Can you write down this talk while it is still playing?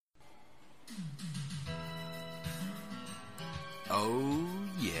Oh,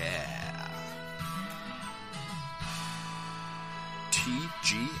 yeah.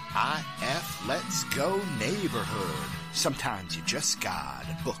 TGIF, let's go neighborhood. Sometimes you just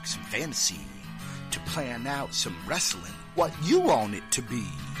gotta book some fantasy to plan out some wrestling, what you want it to be.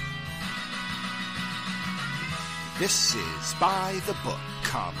 This is By the Book.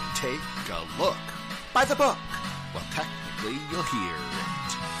 Come take a look. By the book. Well, technically, you'll hear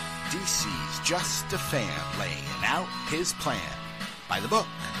it. DC's just a fan laying out his plan. By the book.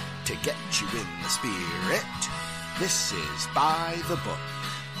 To get you in the spirit. This is By the Book.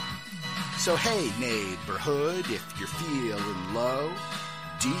 So hey, neighborhood, if you're feeling low,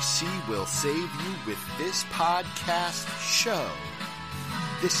 DC will save you with this podcast show.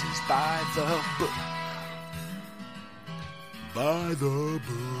 This is By the Book. By the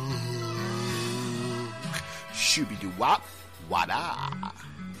book. Shooby-doo-wop, wada.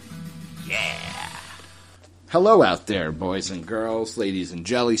 Yeah. Hello out there, boys and girls, ladies and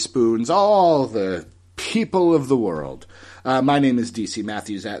jelly spoons, all the people of the world. My name is DC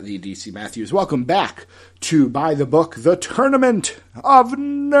Matthews at the DC Matthews. Welcome back to By the Book, the tournament of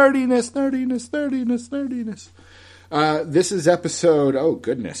nerdiness. This is episode,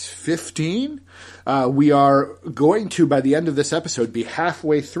 15. We are going to, by the end of this episode, be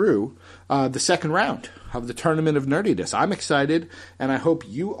halfway through the second round of the Tournament of Nerdiness. I'm excited, and I hope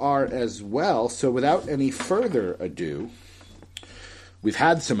you are as well. So without any further ado, we've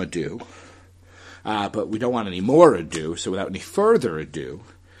had some ado, but we don't want any more ado. So without any further ado,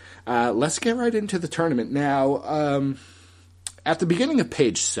 let's get right into the tournament. Now, at the beginning of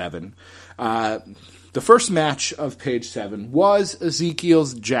page 7, the first match of page 7 was Ezekiel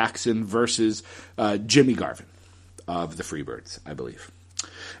Jackson versus Jimmy Garvin of the Freebirds, I believe.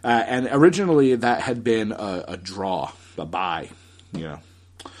 And originally that had been a draw, a bye. You know,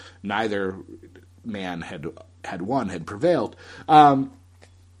 neither man had won, had prevailed. Over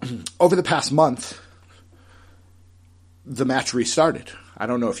the past month, the match restarted. I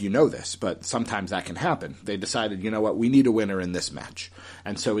don't know if you know this, but sometimes that can happen. They decided, you know what, we need a winner in this match.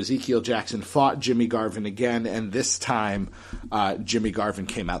 And so Ezekiel Jackson fought Jimmy Garvin again, and this time Jimmy Garvin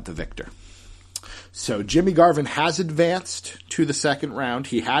came out the victor. So Jimmy Garvin has advanced to the second round.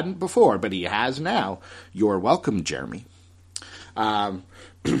 He hadn't before, but he has now. You're welcome, Jeremy.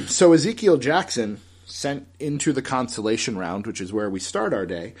 So Ezekiel Jackson sent into the consolation round, which is where we start our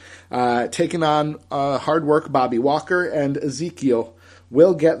day, taking on hard work Bobby Walker, and Ezekiel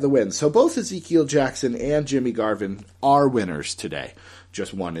will get the win. So both Ezekiel Jackson and Jimmy Garvin are winners today.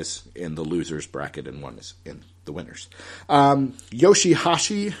 Just one is in the losers bracket and one is in the winners.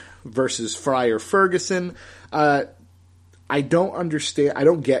 Yoshihashi versus Friar Ferguson. I don't understand. I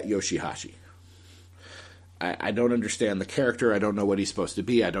don't get Yoshihashi. I don't understand the character. I don't know what he's supposed to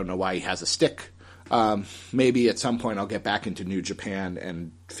be. I don't know why he has a stick. Maybe at some point I'll get back into New Japan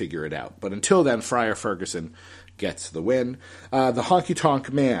and figure it out. But until then, Friar Ferguson gets the win. The Honky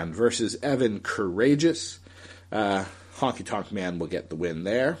Tonk Man versus Evan Courageous. Honky Tonk Man will get the win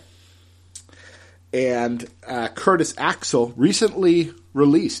there. And Curtis Axel, recently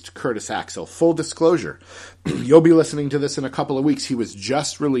released Curtis Axel. Full disclosure, you'll be listening to this in a couple of weeks. He was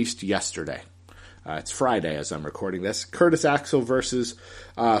just released yesterday. It's Friday as I'm recording this. Curtis Axel versus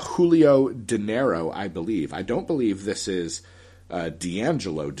Julio De Niro, I believe. I don't believe this is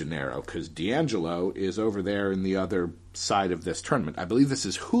D'Angelo De Niro, because D'Angelo is over there in the other side of this tournament. I believe this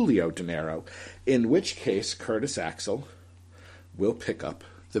is Julio De Niro, in which case Curtis Axel will pick up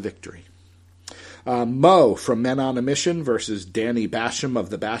the victory. Mo from Men on a Mission versus Danny Basham of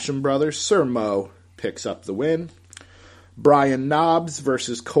the Basham Brothers. Sir Mo picks up the win. Brian Knobbs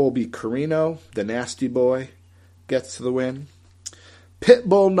versus Colby Carino, the Nasty Boy, gets the win.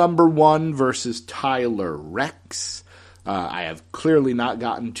 Pitbull number 1 versus Tyler Rex. I have clearly not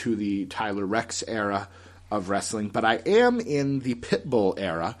gotten to the Tyler Rex era of wrestling, but I am in the Pitbull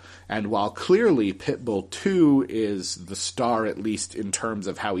era, and while clearly Pitbull 2 is the star, at least in terms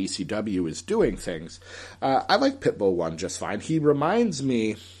of how ECW is doing things, I like Pitbull 1 just fine. He reminds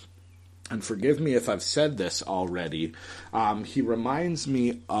me, and forgive me if I've said this already, he reminds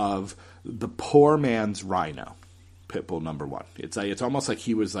me of the poor man's Rhino, Pitbull number 1. It's almost like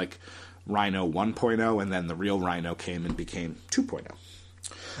he was like Rhino 1.0, and then the real Rhino came and became 2.0.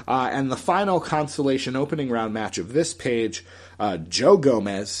 And the final consolation opening round match of this page, Joe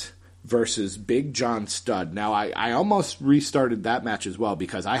Gomez versus Big John Studd. Now, I almost restarted that match as well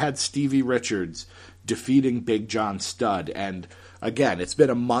because I had Stevie Richards defeating Big John Studd. And again, it's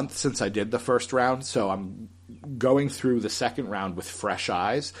been a month since I did the first round, so I'm going through the second round with fresh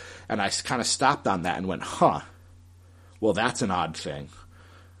eyes. And I kind of stopped on that and went, well, that's an odd thing.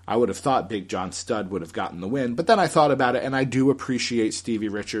 I would have thought Big John Studd would have gotten the win, but then I thought about it, and I do appreciate Stevie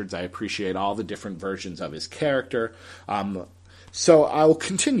Richards. I appreciate all the different versions of his character. So I'll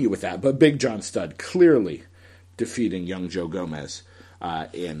continue with that, but Big John Studd clearly defeating Young Joe Gomez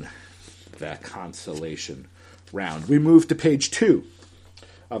in the consolation round. We move to page 2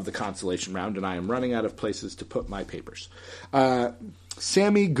 of the consolation round, and I am running out of places to put my papers.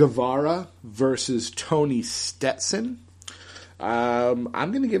 Sammy Guevara versus Tony Stetson. I'm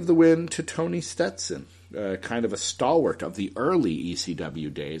going to give the win to Tony Stetson, kind of a stalwart of the early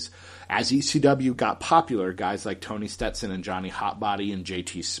ECW days. As ECW got popular, guys like Tony Stetson and Johnny Hotbody and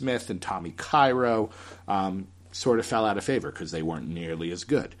JT Smith and Tommy Cairo sort of fell out of favor because they weren't nearly as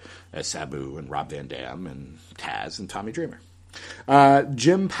good as Sabu and Rob Van Dam and Taz and Tommy Dreamer.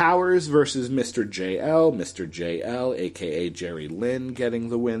 Jim Powers versus Mr. JL. Mr. JL, a.k.a. Jerry Lynn, getting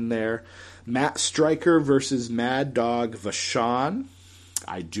the win there. Matt Striker versus Mad Dog Vachon.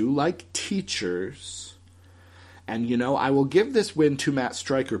 I do like teachers. And, I will give this win to Matt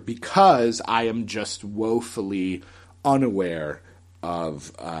Striker because I am just woefully unaware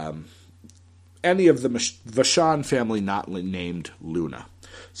of any of the Vachon family not named Luna.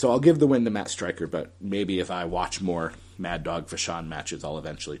 So I'll give the win to Matt Striker, but maybe if I watch more Mad Dog Vachon matches, I'll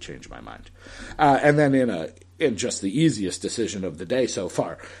eventually change my mind. And then in just the easiest decision of the day so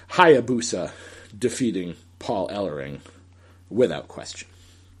far, Hayabusa defeating Paul Ellering without question.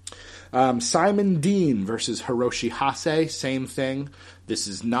 Simon Dean versus Hiroshi Hase, same thing. This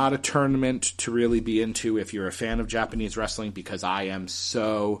is not a tournament to really be into if you're a fan of Japanese wrestling, because I am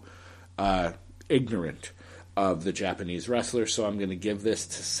so ignorant of the Japanese wrestlers, so I'm going to give this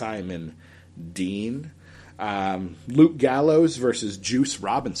to Simon Dean. Luke Gallows versus Juice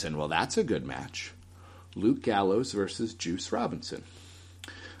Robinson. Well, that's a good match. Luke Gallows versus Juice Robinson.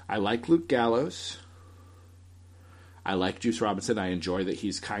 I like Luke Gallows. I like Juice Robinson. I enjoy that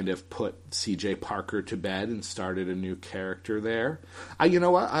he's kind of put CJ Parker to bed and started a new character there. You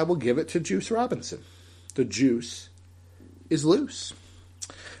know what? I will give it to Juice Robinson. The juice is loose.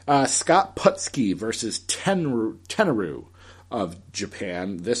 Scott Putski versus Tenaru of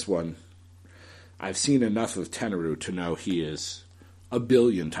Japan. This one, I've seen enough of Tenaru to know he is a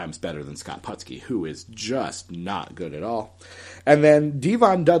billion times better than Scott Putski, who is just not good at all. And then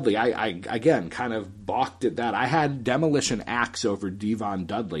Devon Dudley, I again kind of balked at that. I had Demolition Axe over Devon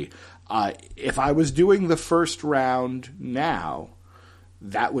Dudley. If I was doing the first round now,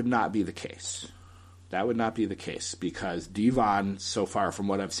 that would not be the case. That would not be the case because Devon, so far from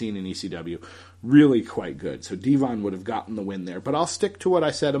what I've seen in ECW, really quite good. So Devon would have gotten the win there. But I'll stick to what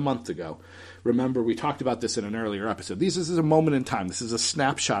I said a month ago. Remember, we talked about this in an earlier episode. This is a moment in time. This is a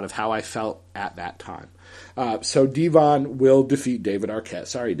snapshot of how I felt at that time. So Devon will defeat David Arquette.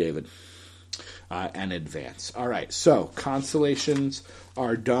 Sorry, David. And advance. All right, so consolations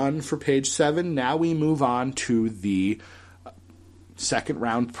are done for page 7. Now we move on to the second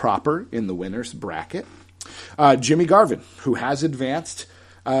round proper in the winner's bracket. Jimmy Garvin, who has advanced,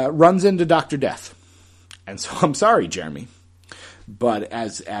 runs into Dr. Death. And so I'm sorry, Jeremy, but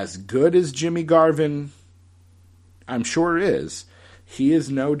as good as Jimmy Garvin, I'm sure is, he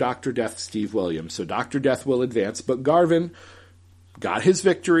is no Dr. Death Steve Williams. So Dr. Death will advance, but Garvin got his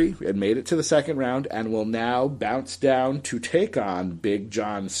victory and made it to the second round and will now bounce down to take on Big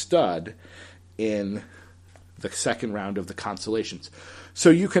John Studd in the second round of the consolations. So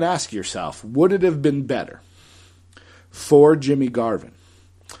you can ask yourself, would it have been better for Jimmy Garvin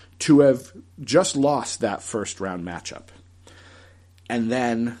to have just lost that first round matchup and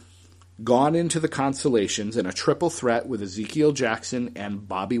then gone into the consolations in a triple threat with Ezekiel Jackson and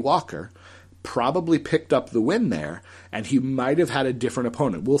Bobby Walker, probably picked up the win there, and he might have had a different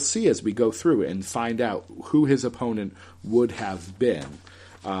opponent. We'll see as we go through it and find out who his opponent would have been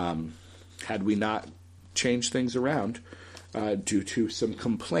had we not changed things around due to some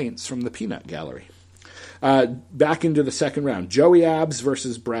complaints from the Peanut Gallery. Back into the second round. Joey Abs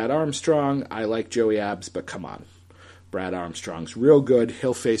versus Brad Armstrong. I like Joey Abs, but come on. Brad Armstrong's real good.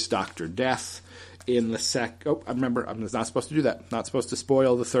 He'll face Dr. Death in the remember, I'm not supposed to do that. Not supposed to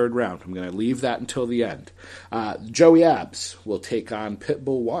spoil the third round. I'm going to leave that until the end. Joey Abs will take on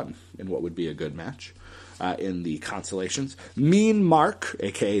Pitbull 1 in what would be a good match in the consolations. Mean Mark,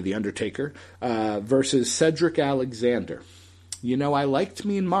 a.k.a. The Undertaker, versus Cedric Alexander. You know, I liked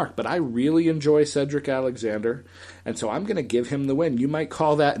Mean Mark, but I really enjoy Cedric Alexander, and so I'm going to give him the win. You might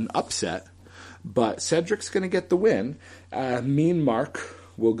call that an upset, but Cedric's going to get the win. Mean Mark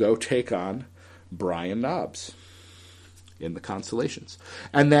will go take on Brian Knobbs in the consolations.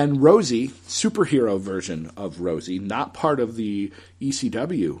 And then Rosie, superhero version of Rosie, not part of the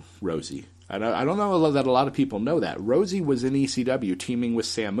ECW Rosie, And I don't know that a lot of people know that. Rosie was in ECW teaming with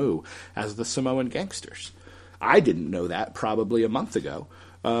Samu as the Samoan Gangsters. I didn't know that probably a month ago.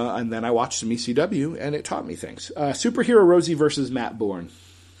 And then I watched some ECW, and it taught me things. Superhero Rosie versus Matt Bourne.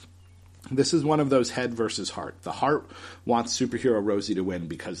 This is one of those head versus heart. The heart wants Superhero Rosie to win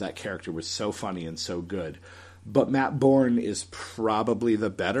because that character was so funny and so good. But Matt Bourne is probably the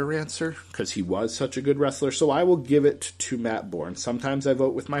better answer because he was such a good wrestler. So I will give it to Matt Bourne. Sometimes I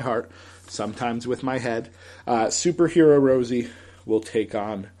vote with my heart, sometimes with my head. Superhero Rosie will take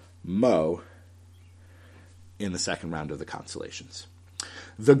on Mo in the second round of the Consolations.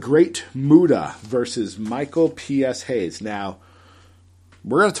 The Great Muta versus Michael P.S. Hayes. Now,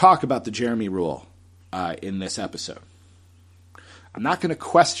 we're going to talk about the Jeremy rule in this episode. I'm not going to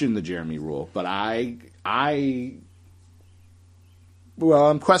question the Jeremy rule, but I'm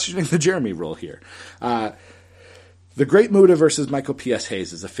questioning the Jeremy rule here. The Great Muta versus Michael P.S.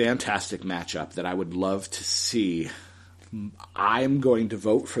 Hayes is a fantastic matchup that I would love to see. I'm going to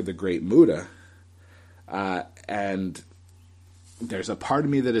vote for the Great Muta, and there's a part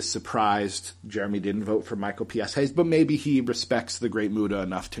of me that is surprised Jeremy didn't vote for Michael P.S. Hayes, but maybe he respects the Great Muta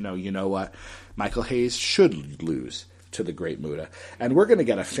enough to know, you know what, Michael Hayes should lose to the Great Muta. And we're going to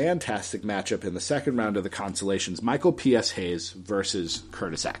get a fantastic matchup in the second round of the Consolations, Michael P.S. Hayes versus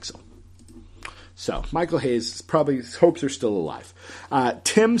Curtis Axel. So, Michael Hayes, probably his hopes are still alive.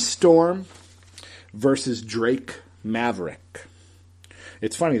 Tim Storm versus Drake Maverick.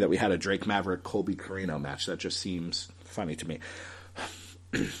 It's funny that we had a Drake Maverick Colby Corino match. That just seems funny to me.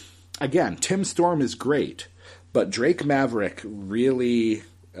 Again, Tim Storm is great, but Drake Maverick really,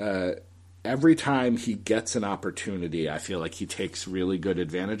 every time he gets an opportunity, I feel like he takes really good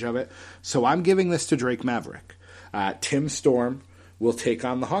advantage of it. So I'm giving this to Drake Maverick. Tim Storm will take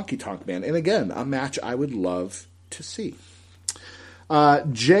on the Honky Tonk Man. And again, a match I would love to see.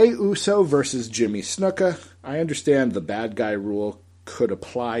 Jey Uso versus Jimmy Snuka. I understand the bad guy rule could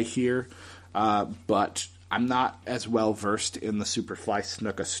apply here, but I'm not as well versed in the Superfly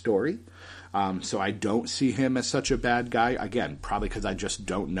Snuka story, so I don't see him as such a bad guy. Again, probably because I just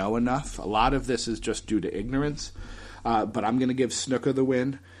don't know enough. A lot of this is just due to ignorance, but I'm going to give Snuka the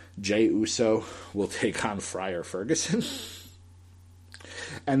win. Jey Uso will take on Friar Ferguson.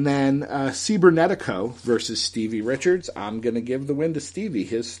 And then Cibernetico versus Stevie Richards. I'm going to give the win to Stevie.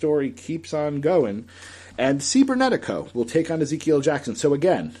 His story keeps on going. And Cibernetico will take on Ezekiel Jackson. So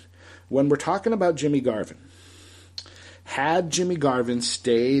again, when we're talking about Jimmy Garvin, had Jimmy Garvin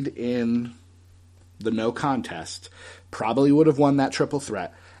stayed in the no contest, probably would have won that triple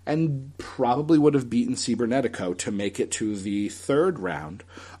threat and probably would have beaten Cibernetico to make it to the third round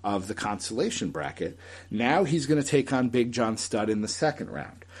of the consolation bracket. Now he's going to take on Big John Studd in the second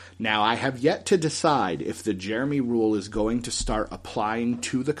round. Now, I have yet to decide if the Jeremy rule is going to start applying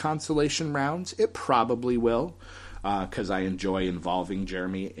to the consolation rounds. It probably will, because I enjoy involving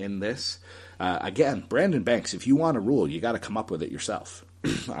Jeremy in this. Again, Brandon Banks, if you want a rule, you got to come up with it yourself.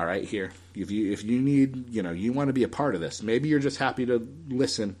 All right, here. If you need, you want to be a part of this. Maybe you're just happy to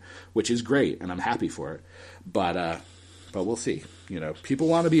listen, which is great, and I'm happy for it. But we'll see. People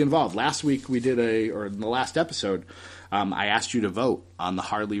want to be involved. Last week we did in the last episode, I asked you to vote on the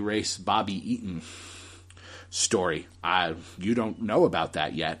Harley Race Bobby Eaton story. You don't know about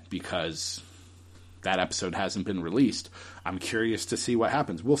that yet because that episode hasn't been released. I'm curious to see what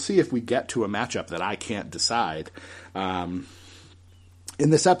happens. We'll see if we get to a matchup that I can't decide in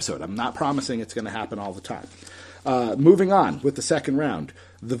this episode. I'm not promising it's going to happen all the time. Moving on with the second round.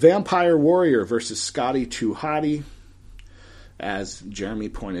 The Vampire Warrior versus Scotty 2 Hotty. As Jeremy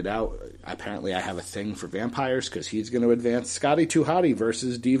pointed out, apparently I have a thing for vampires because he's going to advance. Scotty 2 Hotty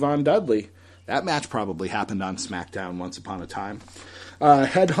versus Devon Dudley. That match probably happened on SmackDown once upon a time.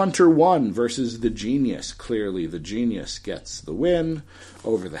 Headhunter 1 versus The Genius. Clearly, The Genius gets the win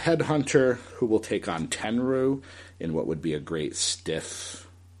over the Headhunter, who will take on Tenryu in what would be a great stiff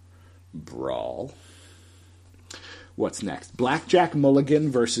brawl. What's next? Blackjack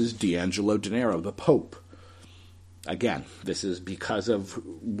Mulligan versus D'Angelo Dinero, the Pope. Again, this is because of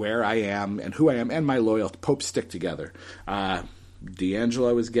where I am and who I am and my loyalty. Popes stick together.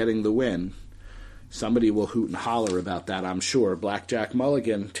 D'Angelo is getting the win. Somebody will hoot and holler about that, I'm sure. Blackjack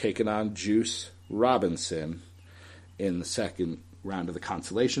Mulligan taking on Juice Robinson in the second round of the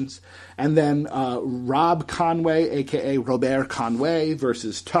consolations. And then Rob Conway, a.k.a. Robert Conway,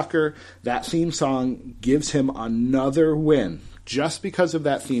 versus Tucker. That theme song gives him another win. Just because of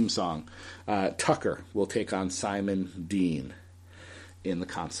that theme song, Tucker will take on Simon Dean in the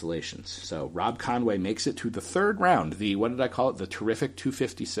consolations. So Rob Conway makes it to the third round. What did I call it? The Terrific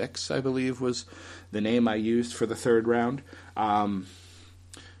 256, I believe, was the name I used for the third round.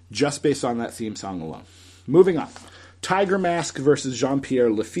 just based on that theme song alone. Moving on. Tiger Mask versus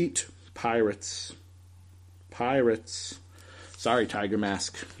Jean-Pierre Lafitte. Pirates. Sorry, Tiger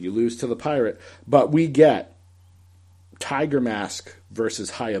Mask. You lose to the Pirate. But we get Tiger Mask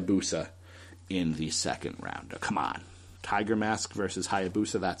versus Hayabusa in the second round. Come on. Tiger Mask versus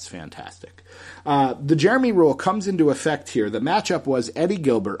Hayabusa, that's fantastic. The Jeremy rule comes into effect here. The matchup was Eddie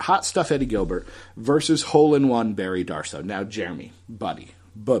Gilbert, Hot Stuff Eddie Gilbert, versus Hole-in-One Barry Darsow. Now, Jeremy, buddy,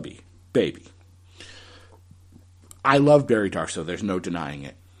 bubby, baby. I love Barry Darsow, there's no denying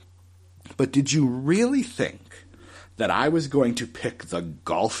it. But did you really think that I was going to pick the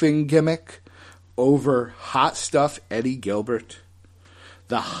golfing gimmick over Hot Stuff Eddie Gilbert?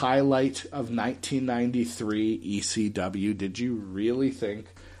 The highlight of 1993 ECW. Did you really think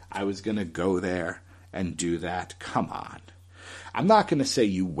I was going to go there and do that? Come on. I'm not going to say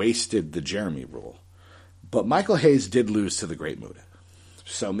you wasted the Jeremy rule, but Michael Hayes did lose to the Great Muta.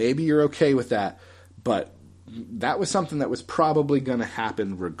 So maybe you're okay with that, but that was something that was probably going to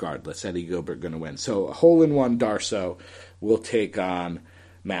happen regardless. Eddie Gilbert going to win. So Hole-in-One Darsow will take on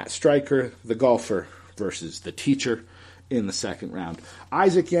Matt Stryker, the golfer, versus the teacher in the second round.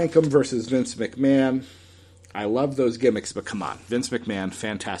 Isaac Yankem versus Vince McMahon. I love those gimmicks, but come on. Vince McMahon,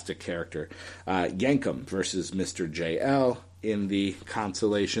 fantastic character. Yankem versus Mr. JL in the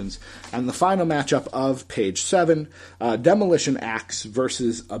consolations. And the final matchup of page 7, Demolition Axe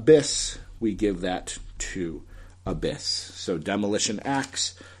versus Abyss. We give that to Abyss. So Demolition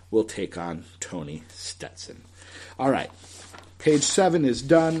Axe will take on Tony Stetson. All right. Page 7 is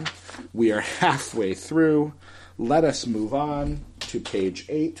done. We are halfway through. Let us move on to page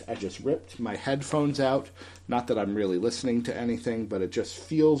 8. I just ripped my headphones out. Not that I'm really listening to anything, but it just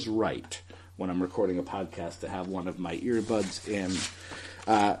feels right when I'm recording a podcast to have one of my earbuds in.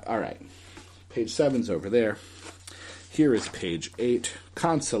 All right. Page 7's over there. Here is page 8.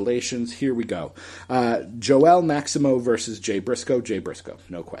 Consolations. Here we go. Joel Maximo versus Jay Briscoe. Jay Briscoe,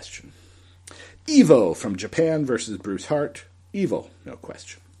 no question. Evo from Japan versus Bruce Hart. Evo, no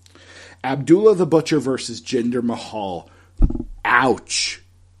question. Abdullah the Butcher versus Jinder Mahal. Ouch.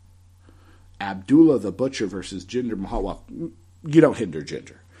 Abdullah the Butcher versus Jinder Mahal. Well, you don't hinder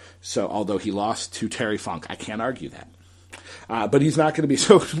Jinder. So, although he lost to Terry Funk, I can't argue that. But he's not going to be...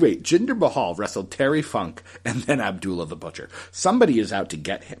 So, wait, Jinder Mahal wrestled Terry Funk and then Abdullah the Butcher. Somebody is out to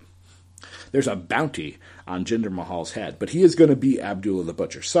get him. There's a bounty on Jinder Mahal's head, but he is going to be Abdullah the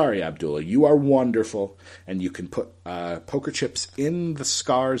Butcher. Sorry, Abdullah, you are wonderful, and you can put poker chips in the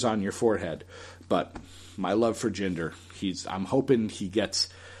scars on your forehead. But my love for Jinder, I'm hoping he gets...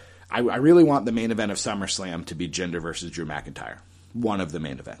 I really want the main event of SummerSlam to be Jinder versus Drew McIntyre. One of the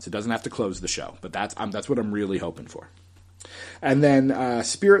main events. It doesn't have to close the show, but that's what I'm really hoping for. And then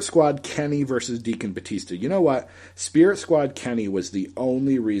Spirit Squad Kenny versus Deacon Batista. You know what? Spirit Squad Kenny was the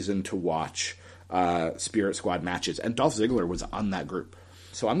only reason to watch Spirit Squad matches, and Dolph Ziggler was on that group.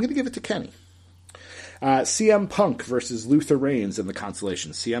 So I'm going to give it to Kenny. CM Punk versus Luther Reigns in the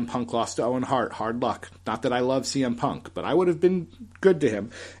consolation. CM Punk lost to Owen Hart. Hard luck. Not that I love CM Punk, but I would have been good to him.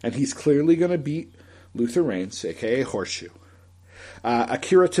 And he's clearly going to beat Luther Reigns, a.k.a. Horseshoe.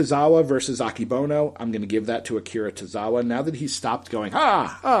 Akira Tozawa versus Akibono. I'm going to give that to Akira Tozawa. Now that he's stopped going,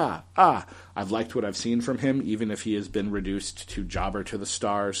 I've liked what I've seen from him, even if he has been reduced to jobber to the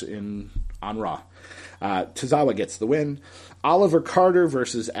stars on Raw. Tozawa gets the win. Oliver Carter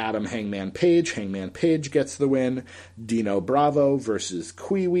versus Adam Hangman Page. Hangman Page gets the win. Dino Bravo versus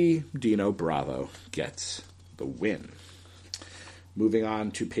Kiwi. Dino Bravo gets the win. Moving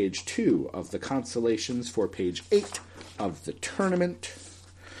on to page 2 of the consolations for page 8 of the tournament.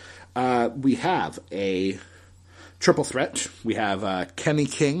 We have a triple threat. We have Kenny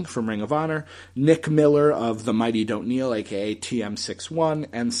King from Ring of Honor, Nick Miller of The Mighty Don't Kneel, a.k.a. TM61,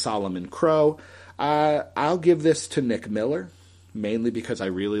 and Solomon Crow. I'll give this to Nick Miller, mainly because I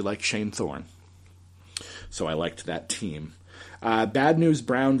really like Shane Thorne. So I liked that team. Bad News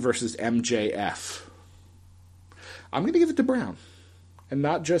Brown versus MJF. I'm going to give it to Brown. And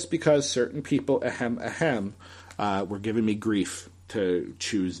not just because certain people, were giving me grief to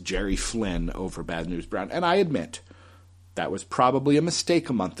choose Jerry Flynn over Bad News Brown. And I admit, that was probably a mistake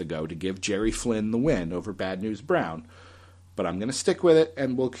a month ago to give Jerry Flynn the win over Bad News Brown. But I'm going to stick with it,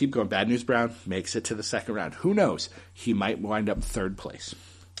 and we'll keep going. Bad News Brown makes it to the second round. Who knows? He might wind up third place.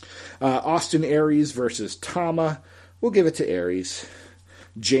 Austin Aries versus Tama. We'll give it to Aries.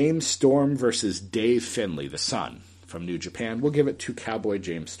 James Storm versus Dave Finlay, the son from New Japan. We'll give it to Cowboy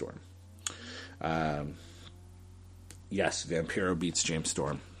James Storm. Yes, Vampiro beats James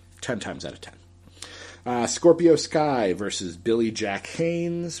Storm 10 times out of 10. Scorpio Sky versus Billy Jack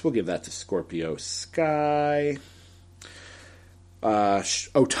Haynes. We'll give that to Scorpio Sky.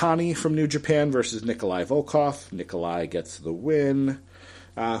 Otani from New Japan versus Nikolai Volkov. Nikolai gets the win.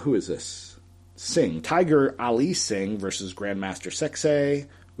 Who is this? Singh. Tiger Ali Singh versus Grandmaster Sexay.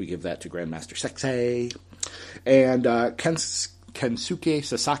 We give that to Grandmaster Sexay. And Kensuke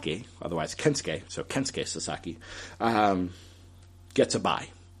Sasaki, otherwise Kensuke, so Kensuke Sasaki, gets a bye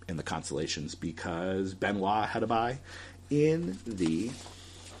in the consolations because Benoit had a bye in the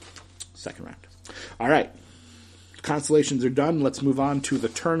second round. All right. Consolations are done. Let's move on to the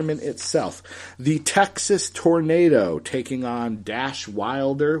tournament itself. The Texas Tornado taking on Dash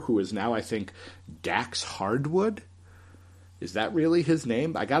Wilder, who is now, I think, Dax Hardwood. Is that really his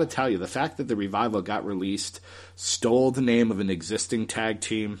name? I got to tell you, the fact that the Revival got released, stole the name of an existing tag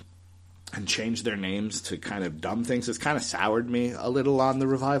team, and changed their names to kind of dumb things, has kind of soured me a little on the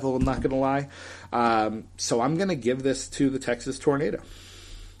Revival, I'm not going to lie. So I'm going to give this to the Texas Tornado.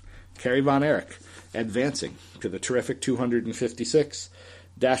 Kerry Von Erich advancing to the terrific 256.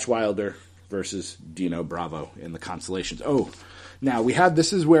 Dash Wilder versus Dino Bravo in the consolations. Oh, now we had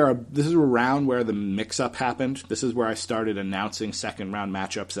this is a round where the mix-up happened. This is where I started announcing second round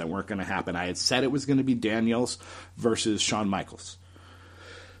matchups that weren't going to happen. I had said it was going to be Daniels versus Shawn Michaels.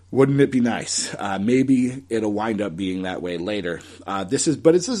 Wouldn't it be nice? Maybe it'll wind up being that way later. This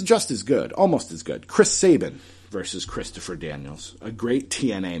is just as good, almost as good. Chris Sabin versus Christopher Daniels. A great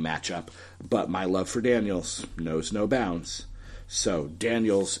TNA matchup, but my love for Daniels knows no bounds. So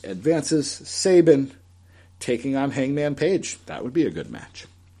Daniels advances. Sabin taking on Hangman Page. That would be a good match.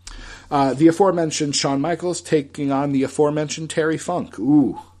 The aforementioned Shawn Michaels taking on the aforementioned Terry Funk.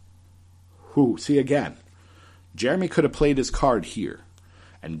 Ooh. See again. Jeremy could have played his card here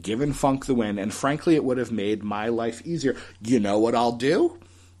and given Funk the win, and frankly, it would have made my life easier. You know what I'll do?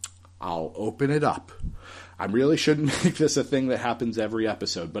 I'll open it up. I really shouldn't make this a thing that happens every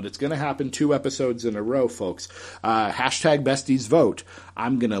episode, but it's going to happen 2 episodes in a row, folks. Hashtag besties vote.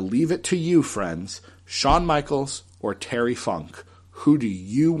 I'm going to leave it to you, friends. Shawn Michaels or Terry Funk. Who do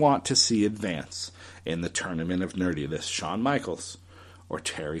you want to see advance in the Tournament of Nerdiness? Shawn Michaels or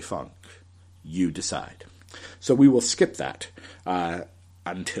Terry Funk? You decide. So we will skip that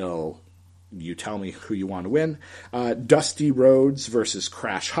until you tell me who you want to win. Dusty Rhodes versus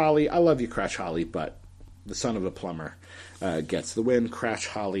Crash Holly. I love you, Crash Holly, but the son of a plumber gets the win. Crash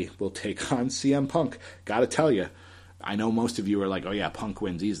Holly will take on CM Punk. Gotta tell you, I know most of you are like, oh yeah, Punk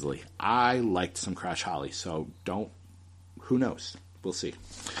wins easily. I liked some Crash Holly, so who knows? We'll see.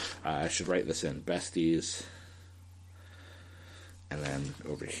 I should write this in. Besties. And then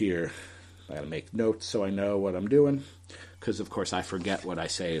over here, I gotta make notes so I know what I'm doing. Because, of course, I forget what I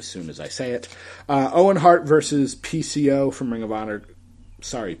say as soon as I say it. Owen Hart versus PCO from Ring of Honor.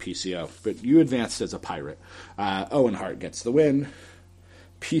 Sorry, PCO, but you advanced as a pirate. Owen Hart gets the win.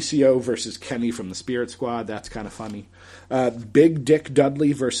 PCO versus Kenny from the Spirit Squad. That's kind of funny. Big Dick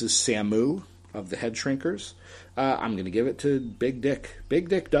Dudley versus Samu of the Head Shrinkers. I'm going to give it to Big Dick. Big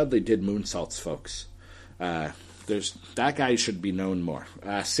Dick Dudley did moonsaults, folks. That guy should be known more.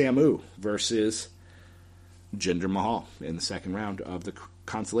 Samu versus Jinder Mahal in the second round of the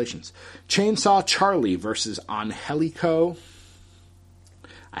consolations. Chainsaw Charlie versus Angelico.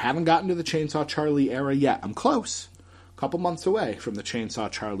 I haven't gotten to the Chainsaw Charlie era yet. I'm close. A couple months away from the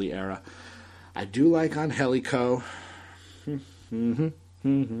Chainsaw Charlie era. I do like Angelico. I'm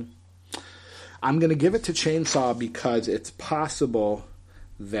going to give it to Chainsaw because it's possible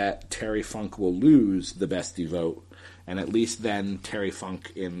that Terry Funk will lose the bestie vote, and at least then Terry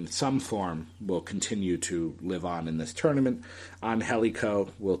Funk in some form will continue to live on in this tournament. Angelico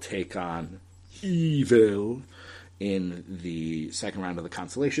will take on Evil in the second round of the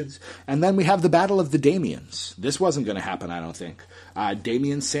consolations. And then we have the Battle of the Damians. This wasn't going to happen, I don't think.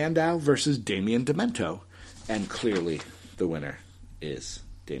 Damien Sandow versus Damien Demento. And clearly the winner is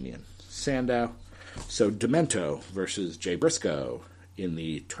Damien Sandow. So Demento versus Jay Briscoe in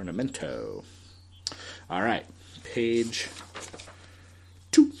the Tournamento. All right, page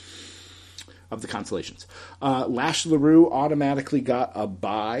 2 of the consolations. Lash LaRue automatically got a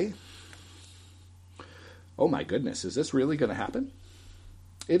bye. Oh my goodness, is this really going to happen?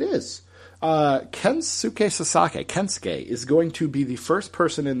 It is. Kensuke Sasaki, Kensuke, is going to be the first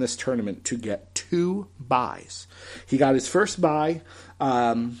person in this tournament to get 2 byes. He got his first bye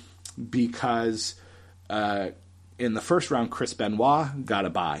because in the first round, Chris Benoit got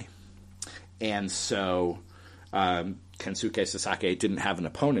a bye. And so Kensuke Sasaki didn't have an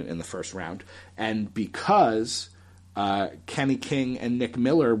opponent in the first round. And because Kenny King and Nick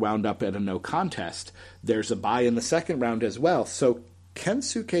Miller wound up at a no contest, there's a bye in the second round as well. So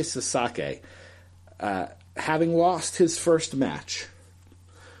Kensuke Sasaki, having lost his first match,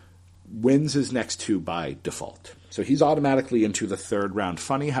 wins his next 2 by default. So he's automatically into the third round.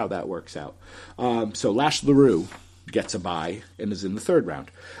 Funny how that works out. So Lash LaRue gets a bye and is in the third round.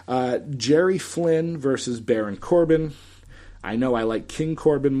 Jerry Flynn versus Baron Corbin. I know I like King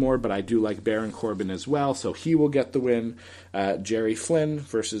Corbin more, but I do like Baron Corbin as well, so he will get the win. Jerry Flynn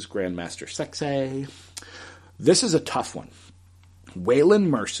versus Grandmaster Sexay. This is a tough one. Waylon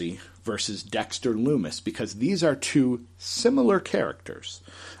Mercy versus Dexter Lumis, because these are two similar characters.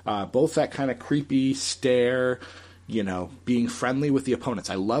 Both that kind of creepy stare, being friendly with the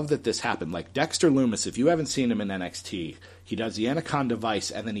opponents. I love that this happened. Like Dexter Lumis, if you haven't seen him in NXT, he does the Anaconda Vice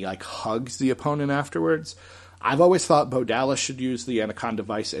and then he hugs the opponent afterwards. I've always thought Bo Dallas should use the Anaconda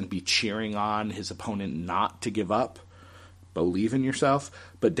Vice and be cheering on his opponent not to give up. Believe in yourself.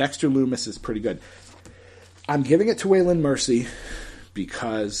 But Dexter Lumis is pretty good. I'm giving it to Waylon Mercy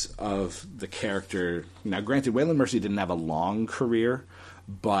because of the character. Now, granted, Waylon Mercy didn't have a long career,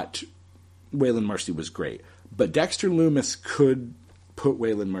 but Waylon Mercy was great. But Dexter Lumis could put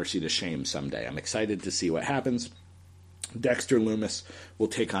Waylon Mercy to shame someday. I'm excited to see what happens. Dexter Lumis will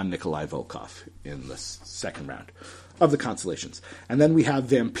take on Nikolai Volkov in the second round of the Constellations. And then we have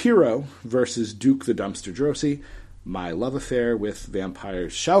Vampiro versus Duke the Dumpster Droese. My love affair with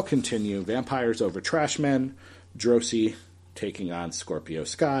vampires shall continue. Vampires over Trashmen. Droese taking on Scorpio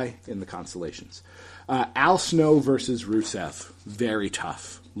Sky in the Constellations. Al Snow versus Rusev. Very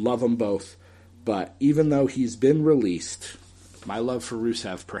tough. Love them both. But even though he's been released, my love for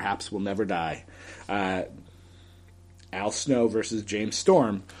Rusev perhaps will never die. Al Snow versus James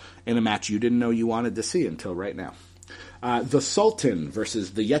Storm in a match you didn't know you wanted to see until right now. The Sultan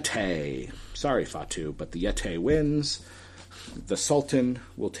versus the Yeti. Sorry, Fatu, but the Yeti wins. The Sultan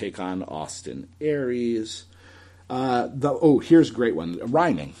will take on Austin Aries. Here's a great one.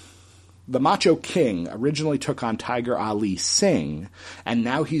 Rhyming. The Macho King originally took on Tiger Ali Singh, and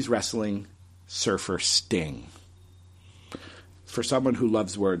now he's wrestling Surfer Sting. For someone who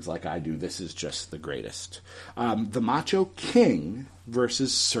loves words like I do, this is just the greatest. The Macho King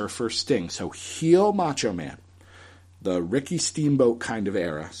versus Surfer Sting. So heel Macho Man. The Ricky Steamboat kind of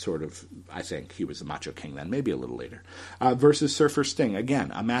era, sort of. I think he was the Macho King then, maybe a little later. Versus Surfer Sting.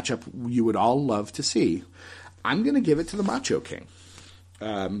 Again, a matchup you would all love to see. I'm going to give it to the Macho King.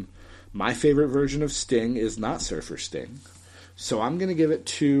 My favorite version of Sting is not Surfer Sting. So I'm going to give it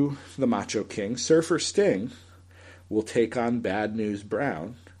to the Macho King. Surfer Sting will take on Bad News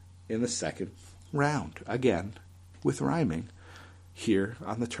Brown in the second round. Again, with rhyming here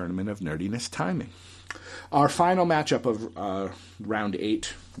on the Tournament of Nerdiness Timing. Our final matchup of round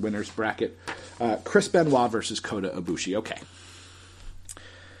 8, winners bracket, Chris Benoit versus Kota Ibushi. Okay.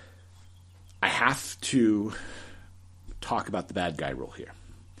 I have to talk about the bad guy rule here.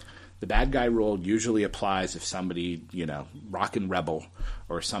 The bad guy rule usually applies if somebody, rockin' rebel,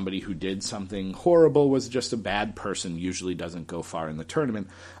 or somebody who did something horrible was just a bad person, usually doesn't go far in the tournament.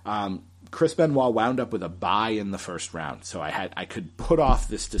 Chris Benoit wound up with a bye in the first round, so I could put off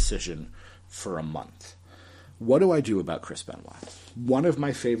this decision for a month. What do I do about Chris Benoit? One of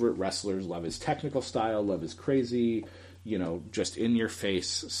my favorite wrestlers, love his technical style, love his crazy, just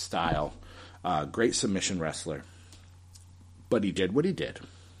in-your-face style. Great submission wrestler. But he did what he did.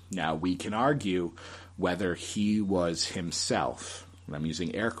 Now, we can argue whether he was himself, and I'm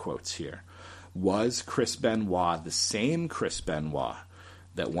using air quotes here. Was Chris Benoit the same Chris Benoit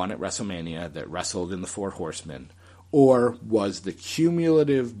that won at WrestleMania, that wrestled in the Four Horsemen? Or was the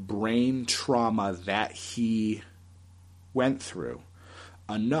cumulative brain trauma that he went through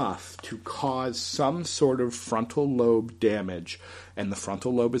enough to cause some sort of frontal lobe damage? And the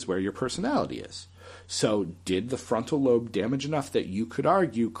frontal lobe is where your personality is. So did the frontal lobe damage enough that you could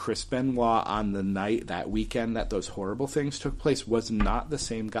argue Chris Benoit on the night, that weekend that those horrible things took place, was not the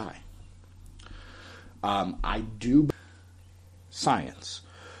same guy? I do science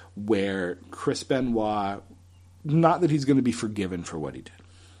where Chris Benoit, not that he's going to be forgiven for what he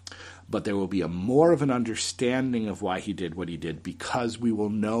did, but there will be a more of an understanding of why he did what he did because we will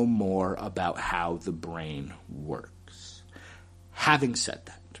know more about how the brain works. Having said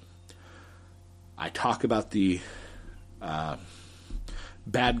that, I talk about the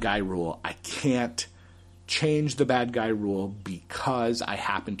bad guy rule. I can't change the bad guy rule because I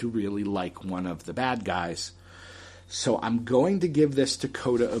happen to really like one of the bad guys. So I'm going to give this to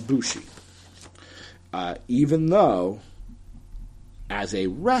Kota Ibushi. Even though, as a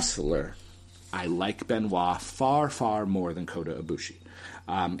wrestler, I like Benoit far, far more than Kota Ibushi.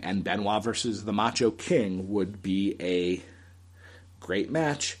 And Benoit versus the Macho King would be a great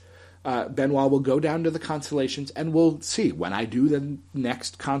match. Benoit will go down to the Constellations, and we'll see. When I do the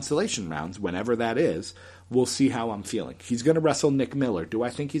next Constellation rounds, whenever that is, we'll see how I'm feeling. He's going to wrestle Nick Miller. Do I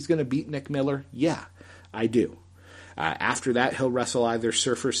think he's going to beat Nick Miller? Yeah, I do. After that, he'll wrestle either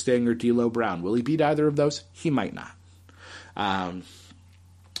Surfer Sting or D'Lo Brown. Will he beat either of those? He might not.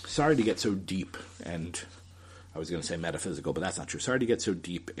 Sorry to get so deep, and I was going to say metaphysical, but that's not true. Sorry to get so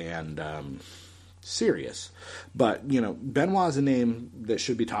deep and serious. But, Benoit is a name that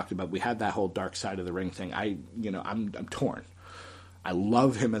should be talked about. We had that whole dark side of the ring thing. I'm torn. I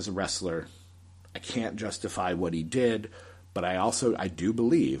love him as a wrestler. I can't justify what he did, but I do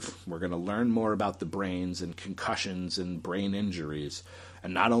believe we're going to learn more about the brains and concussions and brain injuries.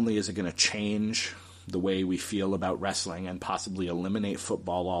 And not only is it going to change the way we feel about wrestling and possibly eliminate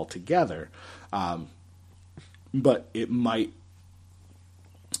football altogether, but it might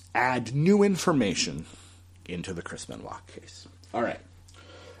add new information into the Chris Benoit case. All right.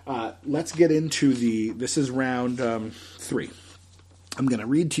 Let's get into this is round 3. I'm going to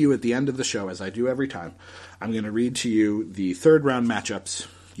read to you at the end of the show, as I do every time. I'm going to read to you the third round matchups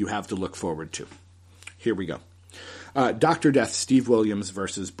you have to look forward to. Here we go. Dr. Death, Steve Williams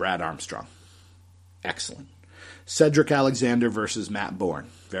versus Brad Armstrong. Excellent. Cedric Alexander versus Matt Bourne.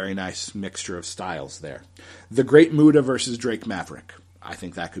 Very nice mixture of styles there. The Great Muta versus Drake Maverick. I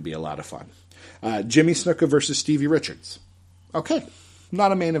think that could be a lot of fun. Jimmy Snuka versus Stevie Richards. Okay.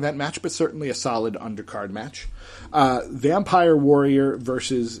 Not a main event match, but certainly a solid undercard match. Vampire Warrior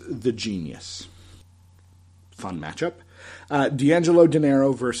versus The Genius. Fun matchup. D'Angelo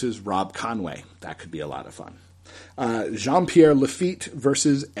Dinero versus Rob Conway. That could be a lot of fun. Jean-Pierre Lafitte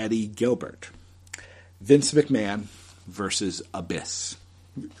versus Eddie Gilbert. Vince McMahon versus Abyss.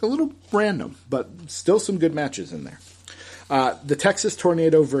 A little random, but still some good matches in there. The Texas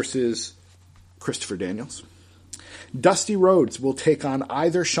Tornado versus Christopher Daniels. Dusty Rhodes will take on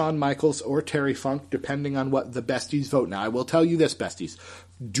either Shawn Michaels or Terry Funk, depending on what the besties vote. Now, I will tell you this, besties.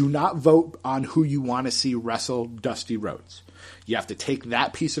 Do not vote on who you want to see wrestle Dusty Rhodes. You have to take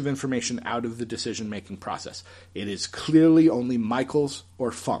that piece of information out of the decision-making process. It is clearly only Michaels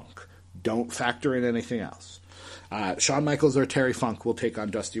or Funk. Don't factor in anything else. Shawn Michaels or Terry Funk will take on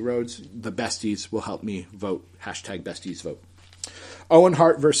Dusty Rhodes. The besties will help me vote. #besties vote. Owen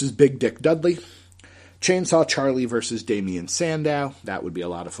Hart versus Big Dick Dudley. Chainsaw Charlie versus Damian Sandow. That would be a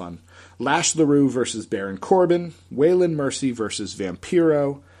lot of fun. Lash LaRue versus Baron Corbin. Waylon Mercy versus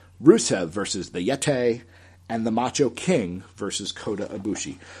Vampiro. Rusev versus the Yeti. And the Macho King versus Kota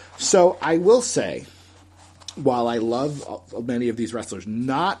Ibushi. So I will say, while I love many of these wrestlers,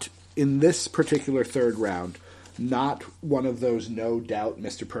 not in this particular third round, not one of those no doubt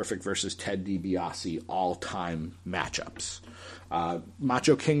Mr. Perfect versus Ted DiBiase all-time matchups.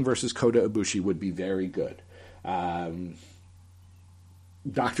 Macho King versus Kota Ibushi would be very good. Dr.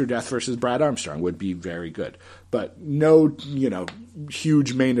 Death versus Brad Armstrong would be very good. But no,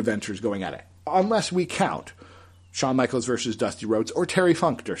 huge main eventers going at it. Unless we count Shawn Michaels versus Dusty Rhodes or Terry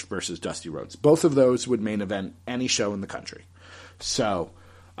Funk versus Dusty Rhodes. Both of those would main event any show in the country. So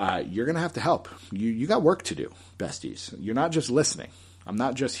you're going to have to help. You got work to do, besties. You're not just listening. I'm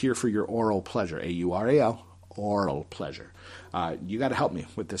not just here for your oral pleasure. AURAL, oral pleasure. You got to help me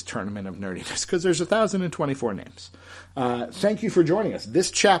with this tournament of nerdiness because there's 1,024 names. Thank you for joining us.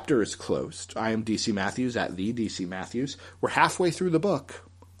 This chapter is closed. I am DC Matthews at the DC Matthews. We're halfway through the book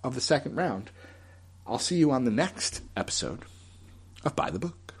of the second round. I'll see you on the next episode of By the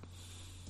Book.